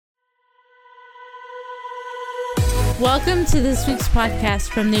Welcome to this week's podcast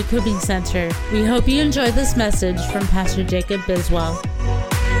from the Equipping Center. We hope you enjoy this message from Pastor Jacob BISWELL.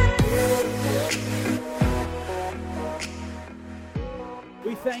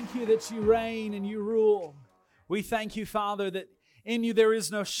 We thank you that you reign and you rule. We thank you, Father, that in you there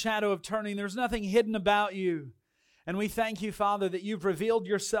is no shadow of turning. There's nothing hidden about you. And we thank you, Father, that you've revealed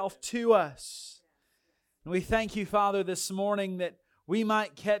yourself to us. And we thank you, Father, this morning that we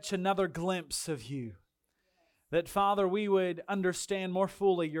might catch another glimpse of you. That, Father, we would understand more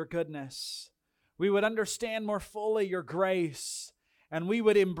fully your goodness. We would understand more fully your grace. And we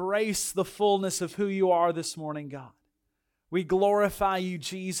would embrace the fullness of who you are this morning, God. We glorify you,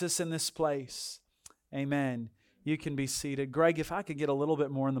 Jesus, in this place. Amen. You can be seated. Greg, if I could get a little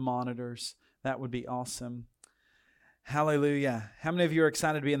bit more in the monitors, that would be awesome. Hallelujah. How many of you are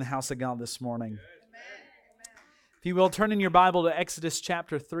excited to be in the house of God this morning? If you will, turn in your Bible to Exodus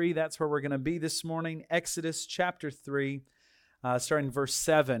chapter 3. That's where we're going to be this morning. Exodus chapter 3, starting verse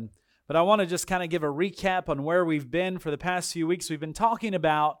 7. But I want to just kind of give a recap on where we've been for the past few weeks. We've been talking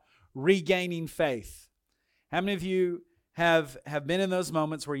about regaining faith. How many of you have been in those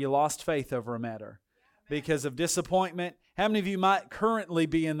moments where you lost faith over a matter because of disappointment? How many of you might currently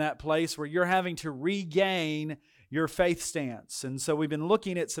be in that place where you're having to regain your faith stance? And so we've been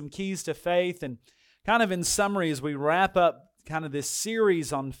looking at some keys to faith, and kind of in summary, as we wrap up kind of this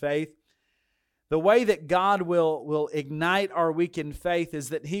series on faith, the way that God will ignite our weakened faith is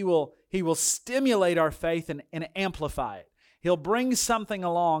that He will stimulate our faith and amplify it. He'll bring something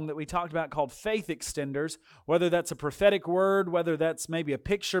along that we talked about called faith extenders, whether that's a prophetic word, whether that's maybe a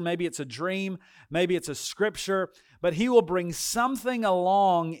picture, maybe it's a dream, maybe it's a scripture, but He will bring something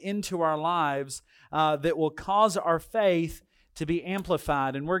along into our lives that will cause our faith to be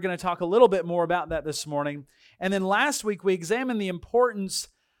amplified. And we're going to talk a little bit more about that this morning. And then last week we examined the importance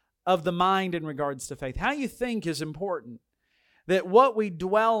of the mind in regards to faith. How you think is important. That what we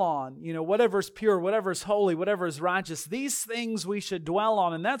dwell on, whatever's pure, whatever's holy, whatever is righteous, these things we should dwell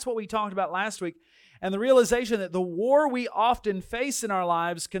on. And that's what we talked about last week. And the realization that the war we often face in our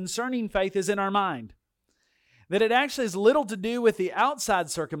lives concerning faith is in our mind. That it actually has little to do with the outside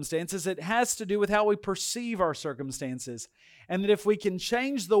circumstances. It has to do with how we perceive our circumstances. And that if we can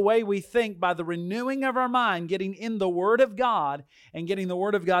change the way we think by the renewing of our mind, getting in the Word of God and getting the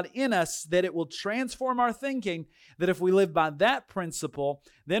Word of God in us, that it will transform our thinking, that if we live by that principle,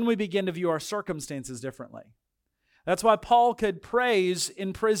 then we begin to view our circumstances differently. That's why Paul could praise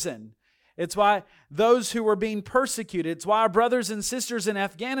in prison. It's why those who were being persecuted, it's why our brothers and sisters in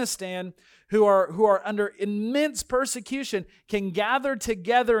Afghanistan who are under immense persecution can gather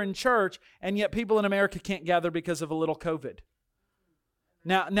together in church, and yet people in America can't gather because of a little COVID.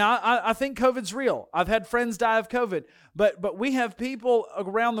 Now I think COVID's real. I've had friends die of COVID, but we have people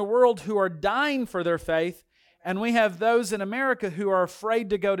around the world who are dying for their faith, and we have those in America who are afraid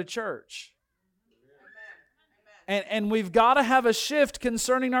to go to church. And we've got to have a shift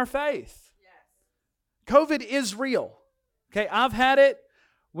concerning our faith. COVID is real. Okay, I've had it.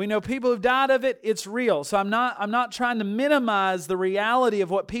 We know people who've died of it. It's real. So I'm not trying to minimize the reality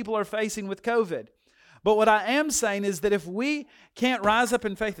of what people are facing with COVID. But what I am saying is that if we can't rise up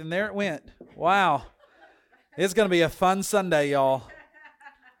in faith, and there it went. Wow. It's going to be a fun Sunday, y'all.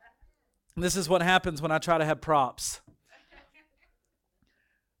 This is what happens when I try to have props.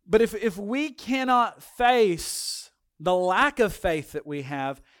 But if we cannot face the lack of faith that we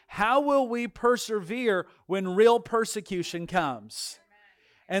have, how will we persevere when real persecution comes?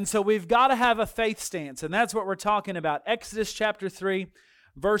 And so we've got to have a faith stance, and that's what we're talking about. Exodus chapter 3,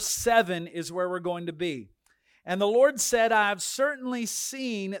 verse 7 is where we're going to be. And the Lord said, I have certainly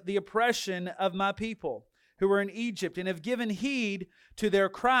seen the oppression of my people who are in Egypt, and have given heed to their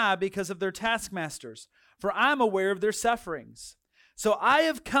cry because of their taskmasters, for I am aware of their sufferings. So I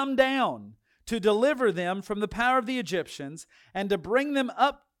have come down to deliver them from the power of the Egyptians, and to bring them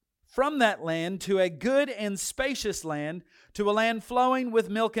up from that land to a good and spacious land, to a land flowing with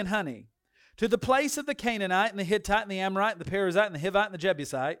milk and honey, to the place of the Canaanite and the Hittite and the Amorite and the Perizzite and the Hivite and the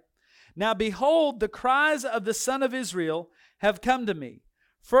Jebusite. Now behold, the cries of the son of Israel have come to me.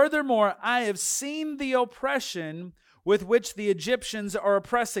 Furthermore, I have seen the oppression with which the Egyptians are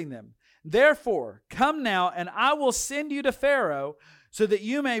oppressing them. Therefore, come now, and I will send you to Pharaoh, so that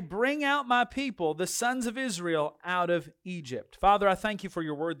you may bring out my people, the sons of Israel, out of Egypt. Father, I thank you for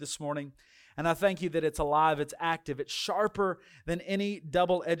your word this morning. And I thank you that it's alive, it's active, it's sharper than any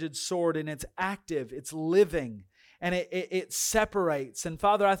double-edged sword, and it's active, it's living, and it separates. And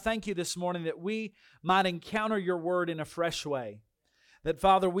Father, I thank you this morning that we might encounter your word in a fresh way. That,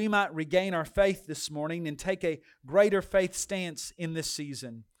 Father, we might regain our faith this morning and take a greater faith stance in this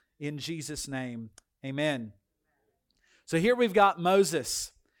season. In Jesus' name, amen. So here we've got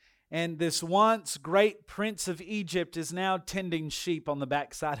Moses, and this once great prince of Egypt is now tending sheep on the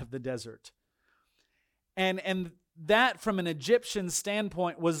backside of the desert. And that, from an Egyptian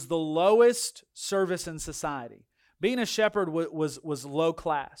standpoint, was the lowest service in society. Being a shepherd was low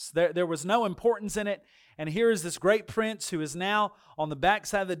class. There was no importance in it. And here is this great prince who is now on the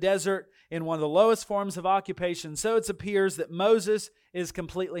backside of the desert in one of the lowest forms of occupation. So it appears that Moses is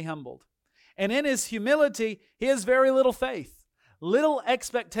completely humbled. And in his humility, he has very little faith, little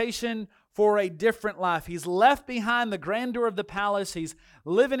expectation for a different life. He's left behind the grandeur of the palace. He's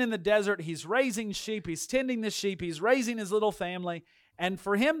living in the desert. He's raising sheep. He's tending the sheep. He's raising his little family. And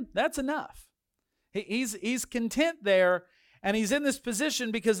for him, that's enough. He's content there, and he's in this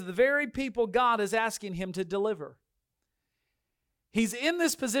position because of the very people God is asking him to deliver. He's in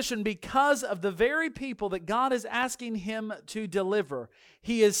this position because of the very people that God is asking him to deliver.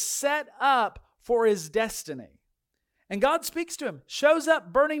 He is set up for his destiny. And God speaks to him, shows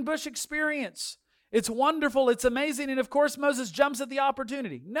up, burning bush experience. It's wonderful, it's amazing, and of course Moses jumps at the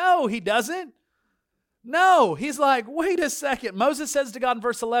opportunity. No, he doesn't. No, he's like, wait a second. Moses says to God in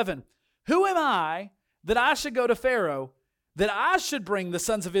verse 11, who am I that I should go to Pharaoh, that I should bring the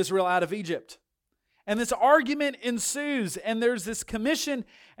sons of Israel out of Egypt? And this argument ensues, and there's this commission,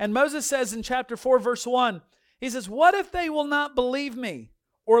 and Moses says in chapter 4, verse 1, he says, what if they will not believe me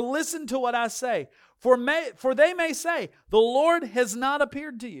or listen to what I say? For they may say, the Lord has not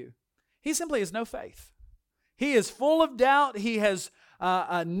appeared to you. He simply has no faith. He is full of doubt. He has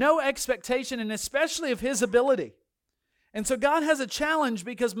no expectation, and especially of his ability. And so God has a challenge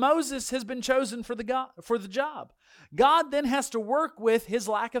because Moses has been chosen for the job. God then has to work with his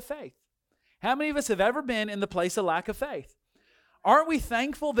lack of faith. How many of us have ever been in the place of lack of faith? Aren't we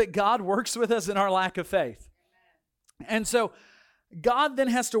thankful that God works with us in our lack of faith? And so God then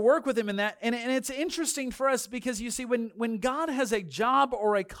has to work with him in that. And it's interesting for us because you see, when God has a job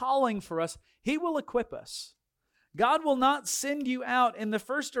or a calling for us, he will equip us. God will not send you out. In the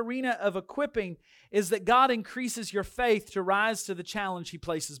first arena of equipping is that God increases your faith to rise to the challenge he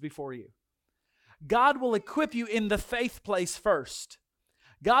places before you. God will equip you in the faith place first.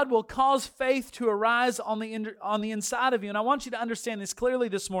 God will cause faith to arise on the inside of you. And I want you to understand this clearly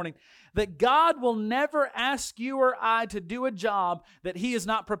this morning, that God will never ask you or I to do a job that he is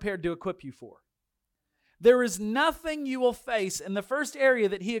not prepared to equip you for. There is nothing you will face in the first area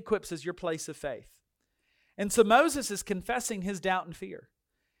that he equips as your place of faith. And so Moses is confessing his doubt and fear.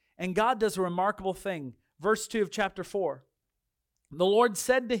 And God does a remarkable thing. Verse 2 of chapter 4. The Lord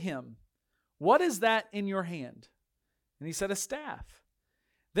said to him, what is that in your hand? And he said, a staff.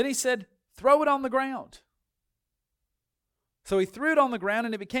 Then he said, throw it on the ground. So he threw it on the ground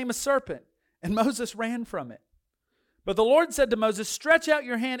and it became a serpent. And Moses ran from it. But the Lord said to Moses, stretch out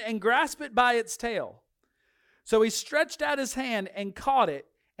your hand and grasp it by its tail. So he stretched out his hand and caught it.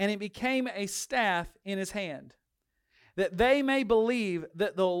 And it became a staff in his hand, that they may believe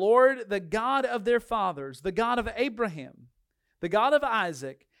that the Lord, the God of their fathers, the God of Abraham, the God of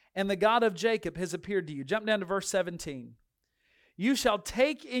Isaac, and the God of Jacob has appeared to you. Jump down to verse 17. You shall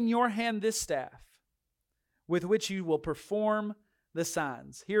take in your hand this staff with which you will perform the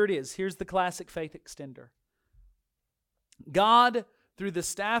signs. Here it is. Here's the classic faith extender. God, through the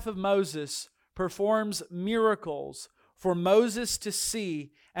staff of Moses, performs miracles for Moses to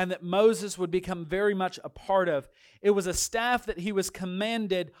see, and that Moses would become very much a part of. It was a staff that he was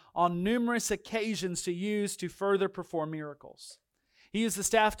commanded on numerous occasions to use to further perform miracles. He used the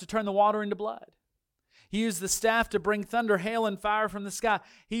staff to turn the water into blood. He used the staff to bring thunder, hail, and fire from the sky.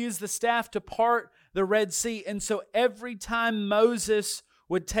 He used the staff to part the Red Sea. And so every time Moses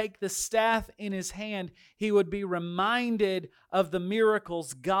would take the staff in his hand, he would be reminded of the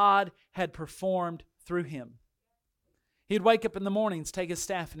miracles God had performed through him. He'd wake up in the mornings, take his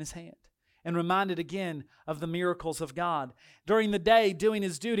staff in his hand, and reminded again of the miracles of God. During the day, doing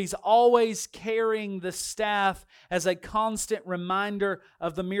his duties, always carrying the staff as a constant reminder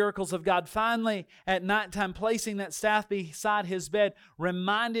of the miracles of God. Finally, at nighttime, placing that staff beside his bed,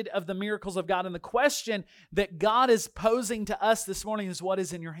 reminded of the miracles of God. And the question that God is posing to us this morning is, what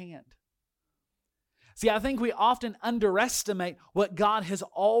is in your hand? See, I think we often underestimate what God has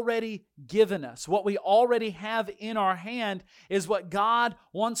already given us. What we already have in our hand is what God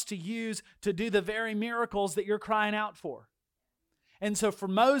wants to use to do the very miracles that you're crying out for. And so for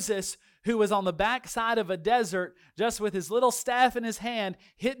Moses, who was on the backside of a desert, just with his little staff in his hand,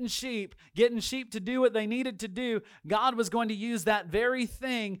 hitting sheep, getting sheep to do what they needed to do, God was going to use that very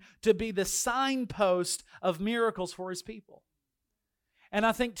thing to be the signpost of miracles for his people. And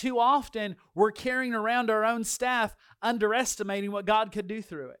I think too often we're carrying around our own staff, underestimating what God could do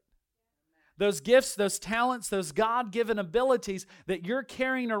through it. those gifts, those talents, those God-given abilities that you're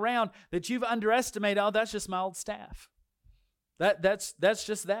carrying around that you've underestimated. Oh, that's just my old staff. That's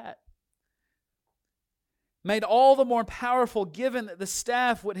just that. Made all the more powerful given that the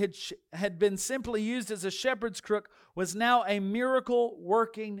staff, what had been simply used as a shepherd's crook, was now a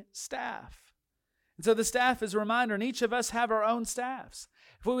miracle-working staff. And so the staff is a reminder, and each of us have our own staffs.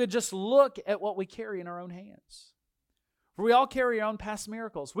 If we would just look at what we carry in our own hands. For we all carry our own past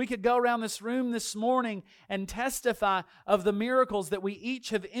miracles. We could go around this room this morning and testify of the miracles that we each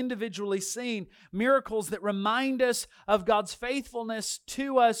have individually seen. Miracles that remind us of God's faithfulness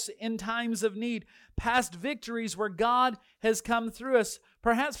to us in times of need. Past victories where God has come through us.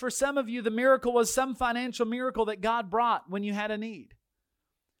 Perhaps for some of you, the miracle was some financial miracle that God brought when you had a need.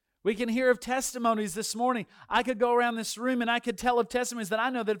 We can hear of testimonies this morning. I could go around this room and I could tell of testimonies that I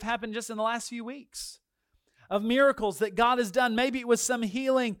know that have happened just in the last few weeks. Of miracles that God has done. Maybe it was some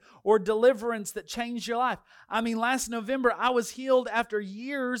healing or deliverance that changed your life. I mean, last November, I was healed after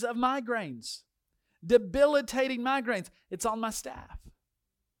years of migraines. Debilitating migraines. It's on my staff.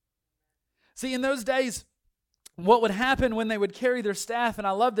 See, in those days, what would happen when they would carry their staff, and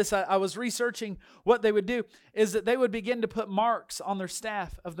I love this, I was researching what they would do, is that they would begin to put marks on their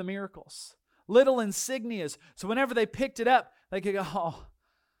staff of the miracles. Little insignias. So whenever they picked it up, they could go, oh,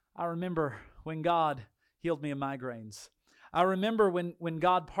 I remember when God healed me of migraines. I remember when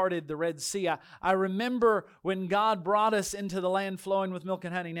God parted the Red Sea. I remember when God brought us into the land flowing with milk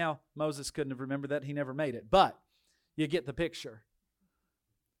and honey. Now, Moses couldn't have remembered that. He never made it. But you get the picture.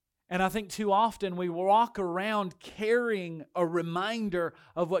 And I think too often we walk around carrying a reminder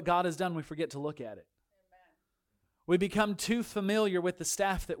of what God has done. We forget to look at it. We become too familiar with the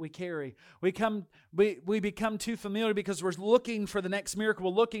staff that we carry. We become too familiar because we're looking for the next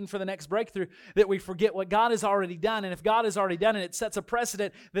miracle, we're looking for the next breakthrough, that we forget what God has already done. And if God has already done it, it sets a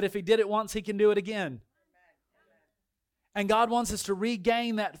precedent that if He did it once, He can do it again. And God wants us to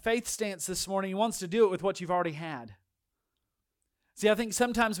regain that faith stance this morning. He wants to do it with what you've already had. See, I think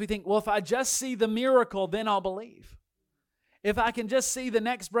sometimes we think, well, if I just see the miracle, then I'll believe. If I can just see the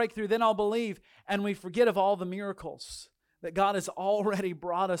next breakthrough, then I'll believe. And we forget of all the miracles that God has already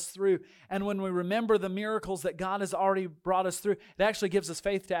brought us through. And when we remember the miracles that God has already brought us through, it actually gives us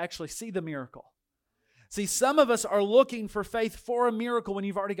faith to actually see the miracle. See, some of us are looking for faith for a miracle when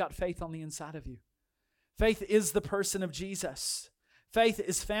you've already got faith on the inside of you. Faith is the person of Jesus. Faith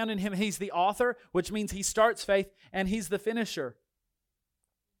is found in Him. He's the author, which means He starts faith, and He's the finisher.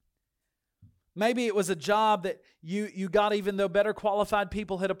 Maybe it was a job that you got even though better qualified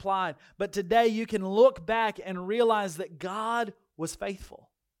people had applied. But today you can look back and realize that God was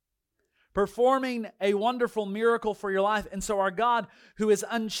faithful, performing a wonderful miracle for your life. And so our God, who is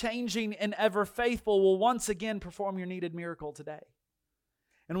unchanging and ever faithful, will once again perform your needed miracle today.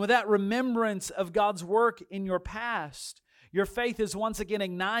 And with that remembrance of God's work in your past, your faith is once again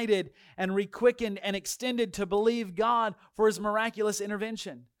ignited and requickened and extended to believe God for His miraculous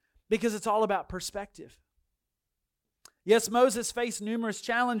intervention. Because it's all about perspective. Yes, Moses faced numerous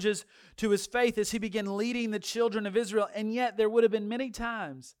challenges to his faith as he began leading the children of Israel, and yet there would have been many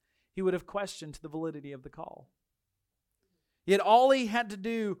times he would have questioned the validity of the call. Yet all he had to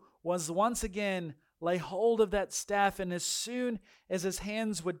do was once again lay hold of that staff, and as soon as his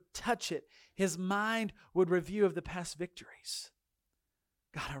hands would touch it, his mind would review of the past victories.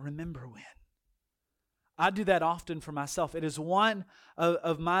 God, I remember when. I do that often for myself. It is one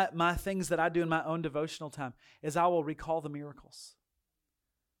of my things that I do in my own devotional time, is I will recall the miracles.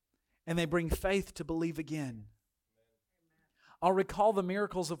 And they bring faith to believe again. I'll recall the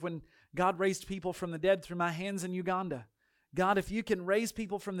miracles of when God raised people from the dead through my hands in Uganda. God, if you can raise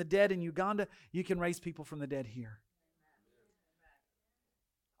people from the dead in Uganda, you can raise people from the dead here.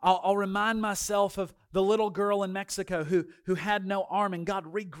 I'll remind myself of the little girl in Mexico who had no arm, and God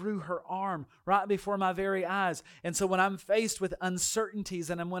regrew her arm right before my very eyes. And so when I'm faced with uncertainties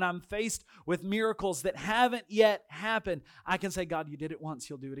and when I'm faced with miracles that haven't yet happened, I can say, God, you did it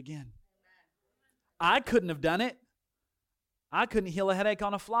once, you'll do it again. I couldn't have done it. I couldn't heal a headache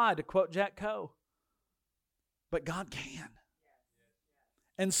on a fly, to quote Jack Coe. But God can.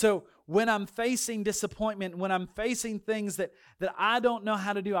 And so when I'm facing disappointment, when I'm facing things that I don't know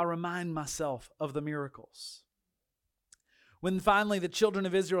how to do, I remind myself of the miracles. When finally the children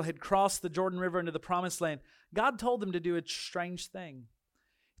of Israel had crossed the Jordan River into the Promised Land, God told them to do a strange thing.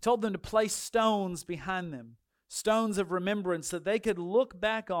 He told them to place stones behind them, stones of remembrance that they could look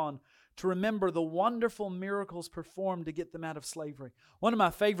back on to remember the wonderful miracles performed to get them out of slavery. One of my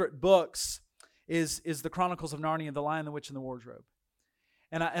favorite books is The Chronicles of Narnia, The Lion, the Witch, and the Wardrobe.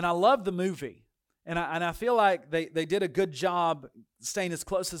 And I love the movie. And I feel like they did a good job staying as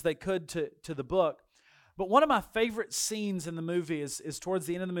close as they could to the book. But one of my favorite scenes in the movie is towards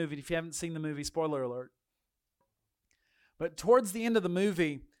the end of the movie. If you haven't seen the movie, spoiler alert. But towards the end of the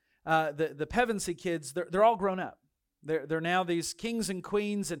movie, the Pevensey kids, they're all grown up. They're now these kings and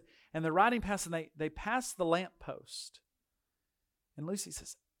queens, and they're riding past, and they pass the lamppost. And Lucy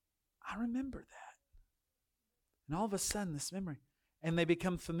says, I remember that. And all of a sudden, this memory, and they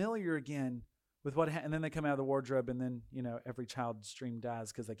become familiar again with what happened. And then they come out of the wardrobe, and then, every child's dream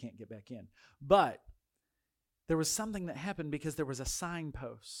dies because they can't get back in. But there was something that happened because there was a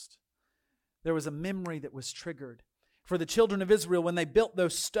signpost. There was a memory that was triggered. For the children of Israel, when they built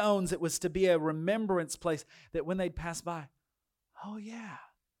those stones, it was to be a remembrance place that when they'd pass by, oh yeah,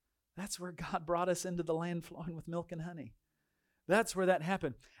 that's where God brought us into the land flowing with milk and honey. That's where that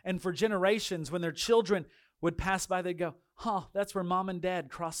happened. And for generations, when their children would pass by, they'd go, that's where mom and dad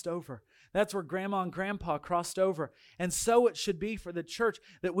crossed over. That's where grandma and grandpa crossed over. And so it should be for the church,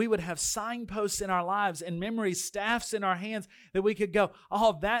 that we would have signposts in our lives and memories, staffs in our hands, that we could go,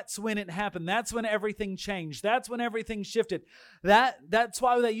 that's when it happened. That's when everything changed. That's when everything shifted. That's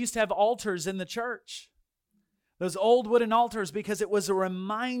why they used to have altars in the church. Those old wooden altars, because it was a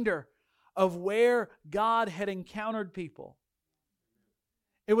reminder of where God had encountered people.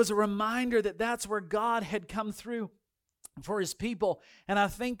 It was a reminder that that's where God had come through for His people. And I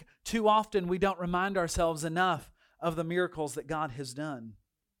think too often we don't remind ourselves enough of the miracles that God has done.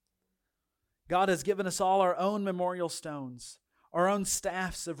 God has given us all our own memorial stones, our own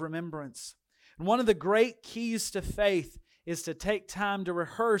staffs of remembrance. And one of the great keys to faith is to take time to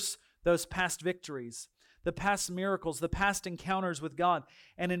rehearse those past victories, the past miracles, the past encounters with God.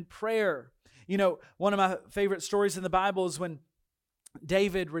 And in prayer, one of my favorite stories in the Bible is when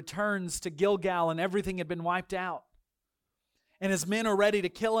David returns to Gilgal and everything had been wiped out. And his men are ready to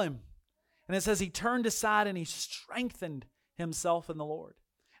kill him. And it says he turned aside and he strengthened himself in the Lord.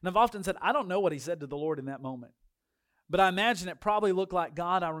 And I've often said, I don't know what he said to the Lord in that moment. But I imagine it probably looked like,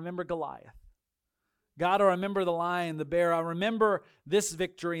 God, I remember Goliath. God, I remember the lion, the bear. I remember this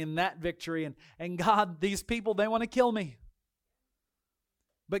victory and that victory. And God, these people, they want to kill me.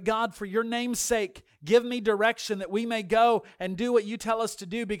 But God, for your name's sake, give me direction that we may go and do what you tell us to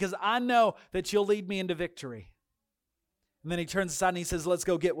do, because I know that you'll lead me into victory. And then he turns aside and he says, let's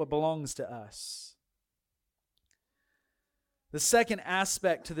go get what belongs to us. The second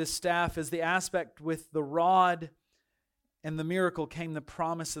aspect to this staff is the aspect with the rod and the miracle came the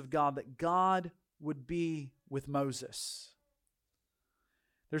promise of God that God would be with Moses.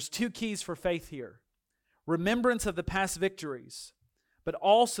 There's two keys for faith here. Remembrance of the past victories, but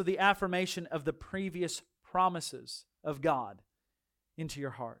also the affirmation of the previous promises of God into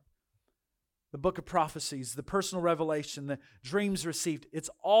your heart. The book of prophecies, the personal revelation, the dreams received. It's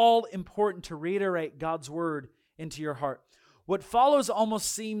all important to reiterate God's word into your heart. What follows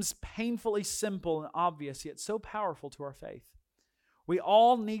almost seems painfully simple and obvious, yet so powerful to our faith. We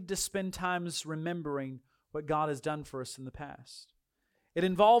all need to spend times remembering what God has done for us in the past. It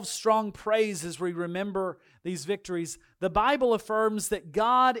involves strong praise as we remember these victories. The Bible affirms that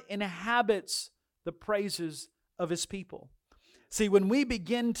God inhabits the praises of His people. See, when we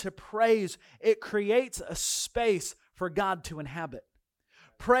begin to praise, it creates a space for God to inhabit.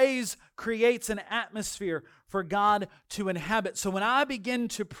 Praise creates an atmosphere for God to inhabit. So when I begin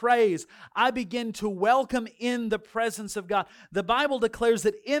to praise, I begin to welcome in the presence of God. The Bible declares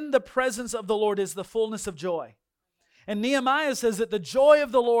that in the presence of the Lord is the fullness of joy. And Nehemiah says that the joy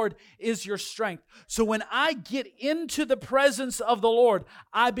of the Lord is your strength. So when I get into the presence of the Lord,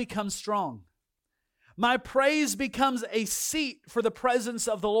 I become strong. My praise becomes a seat for the presence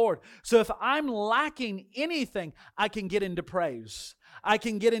of the Lord. So if I'm lacking anything, I can get into praise. I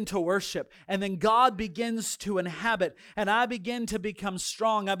can get into worship. And then God begins to inhabit. And I begin to become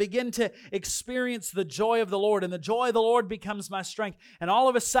strong. I begin to experience the joy of the Lord. And the joy of the Lord becomes my strength. And all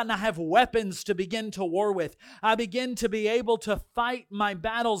of a sudden I have weapons to begin to war with. I begin to be able to fight my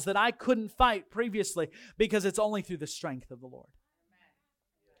battles that I couldn't fight previously, because it's only through the strength of the Lord.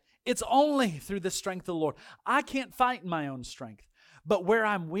 It's only through the strength of the Lord. I can't fight in my own strength. But where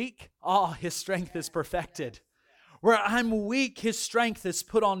I'm weak, His strength is perfected. Where I'm weak, His strength is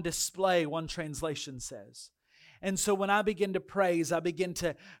put on display, one translation says. And so when I begin to praise, I begin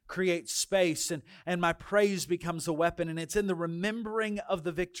to create space, and my praise becomes a weapon. And it's in the remembering of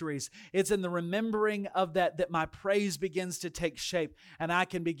the victories. It's in the remembering of that my praise begins to take shape, and I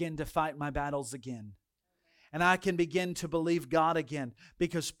can begin to fight my battles again. And I can begin to believe God again,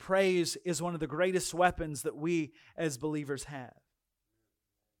 because praise is one of the greatest weapons that we as believers have.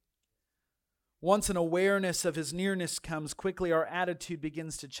 Once an awareness of His nearness comes, quickly our attitude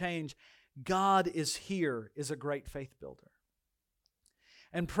begins to change. God is here is a great faith builder.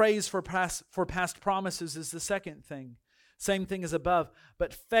 And praise for past promises is the second thing. Same thing as above.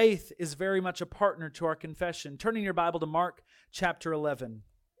 But faith is very much a partner to our confession. Turning your Bible to Mark chapter 11.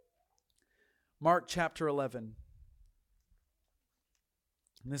 Mark chapter 11.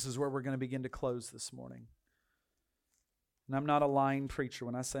 And this is where we're going to begin to close this morning. And I'm not a lying preacher.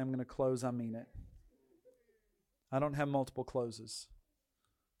 When I say I'm going to close, I mean it. I don't have multiple closes.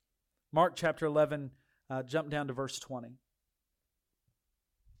 Mark chapter 11, jump down to verse 20.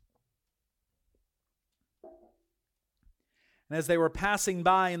 And as they were passing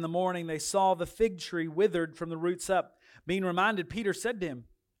by in the morning, they saw the fig tree withered from the roots up. Being reminded, Peter said to him,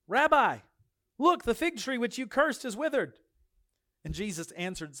 Rabbi, look, the fig tree which you cursed is withered. And Jesus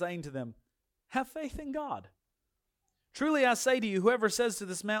answered, saying to them, have faith in God. Truly I say to you, whoever says to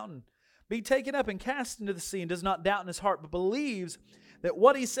this mountain, be taken up and cast into the sea, and does not doubt in his heart, but believes that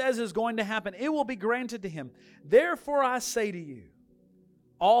what he says is going to happen, it will be granted to him. Therefore I say to you,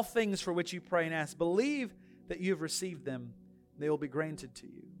 all things for which you pray and ask, believe that you have received them, they will be granted to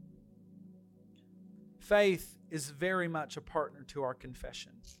you. Faith is very much a partner to our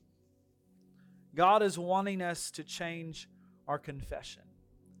confession. God is wanting us to change our confession,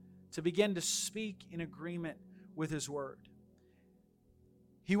 to begin to speak in agreement with His Word.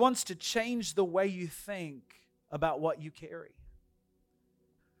 He wants to change the way you think about what you carry.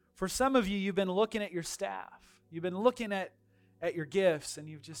 For some of you, you've been looking at your staff. You've been looking at your gifts, and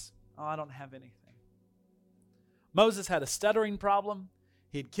you've just, I don't have anything. Moses had a stuttering problem.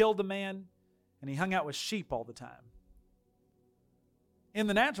 He'd killed a man, and he hung out with sheep all the time. In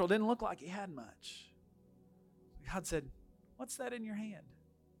the natural, it didn't look like he had much. God said, what's that in your hand?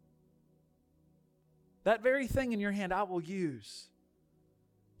 That very thing in your hand I will use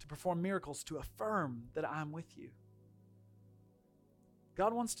to perform miracles, to affirm that I'm with you.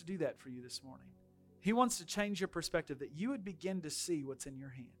 God wants to do that for you this morning. He wants to change your perspective, that you would begin to see what's in your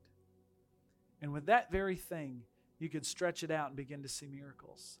hand. And with that very thing, you could stretch it out and begin to see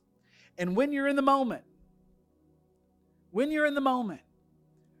miracles. And when you're in the moment where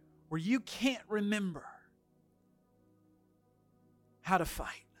you can't remember how to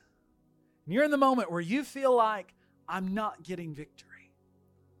fight, and you're in the moment where you feel like, I'm not getting victory,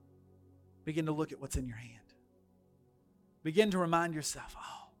 begin to look at what's in your hand. Begin to remind yourself,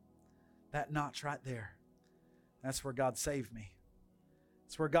 that notch right there, that's where God saved me.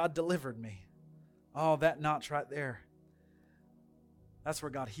 That's where God delivered me. Oh, that notch right there, that's where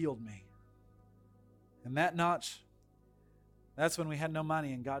God healed me. And that notch, that's when we had no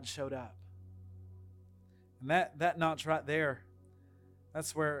money and God showed up. And that notch right there,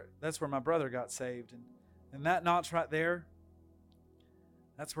 that's where my brother got saved. And that notch right there,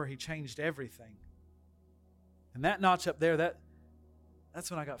 that's where He changed everything. And that notch up there,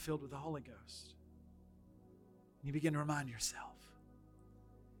 that's when I got filled with the Holy Ghost. And you begin to remind yourself.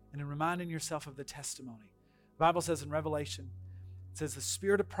 And in reminding yourself of the testimony. The Bible says in Revelation, it says the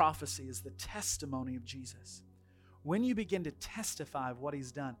spirit of prophecy is the testimony of Jesus. When you begin to testify of what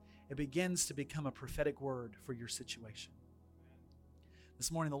He's done, it begins to become a prophetic word for your situation. This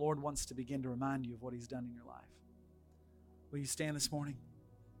morning, the Lord wants to begin to remind you of what He's done in your life. Will you stand this morning?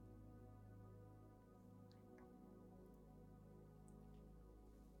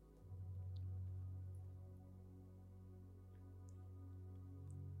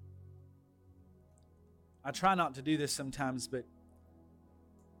 I try not to do this sometimes, but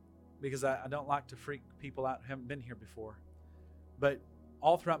because I don't like to freak people out who haven't been here before. But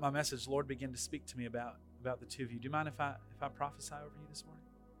all throughout my message, the Lord began to speak to me about the two of you. Do you mind if I prophesy over you this morning?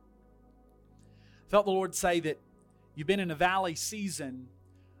 I felt the Lord say that you've been in a valley season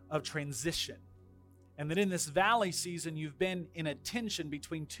of transition. And that in this valley season, you've been in a tension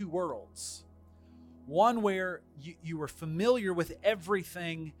between two worlds. One where you were familiar with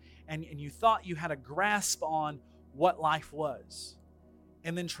everything and you thought you had a grasp on what life was.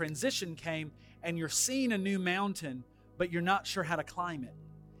 And then transition came and you're seeing a new mountain, but you're not sure how to climb it.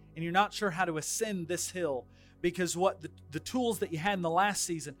 And you're not sure how to ascend this hill because what the tools that you had in the last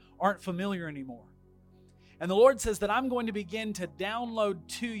season aren't familiar anymore. And the Lord says that I'm going to begin to download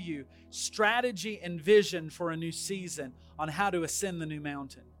to you strategy and vision for a new season on how to ascend the new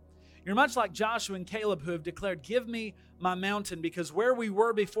mountain. You're much like Joshua and Caleb who have declared, give me my mountain because where we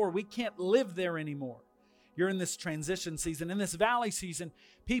were before, we can't live there anymore. You're in this transition season. In this valley season,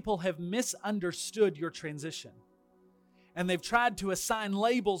 people have misunderstood your transition. And they've tried to assign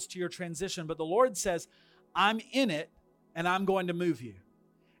labels to your transition. But the Lord says, I'm in it and I'm going to move you.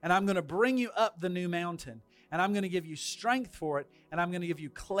 And I'm going to bring you up the new mountain. And I'm going to give you strength for it. And I'm going to give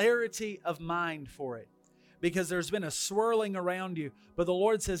you clarity of mind for it. because there's been a swirling around you. But the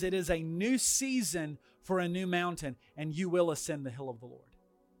Lord says it is a new season for a new mountain, and you will ascend the hill of the Lord.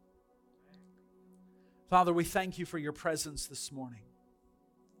 Father, we thank you for your presence this morning.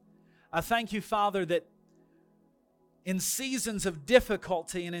 I thank you, Father, that in seasons of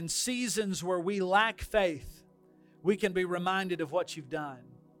difficulty and in seasons where we lack faith, we can be reminded of what you've done.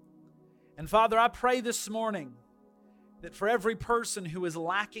 And Father, I pray this morning that for every person who is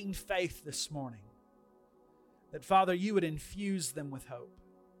lacking faith this morning, that Father, you would infuse them with hope.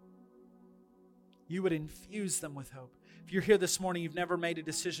 You would infuse them with hope. If you're here this morning, you've never made a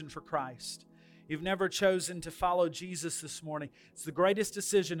decision for Christ. You've never chosen to follow Jesus this morning. It's the greatest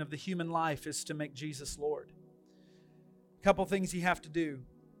decision of the human life is to make Jesus Lord. A couple things you have to do.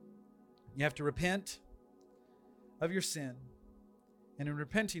 You have to repent of your sin. And in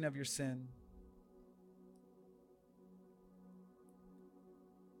repenting of your sin,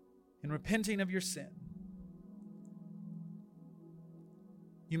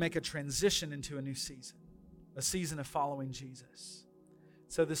 you make a transition into a new season, a season of following Jesus.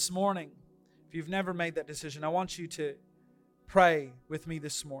 So this morning, if you've never made that decision, I want you to pray with me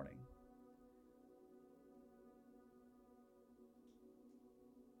this morning.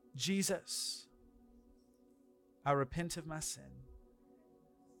 Jesus, I repent of my sin,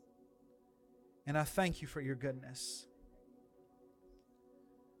 and I thank you for your goodness.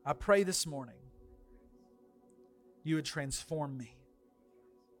 I pray this morning you would transform me,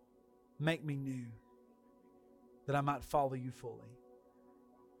 make me new, that I might follow you fully.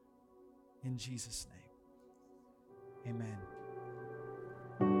 In Jesus' name,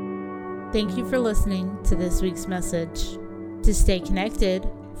 amen. Thank you for listening to this week's message. To stay connected,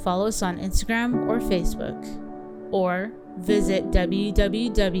 follow us on Instagram or Facebook, or visit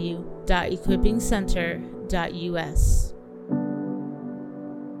www.equippingcenter.us.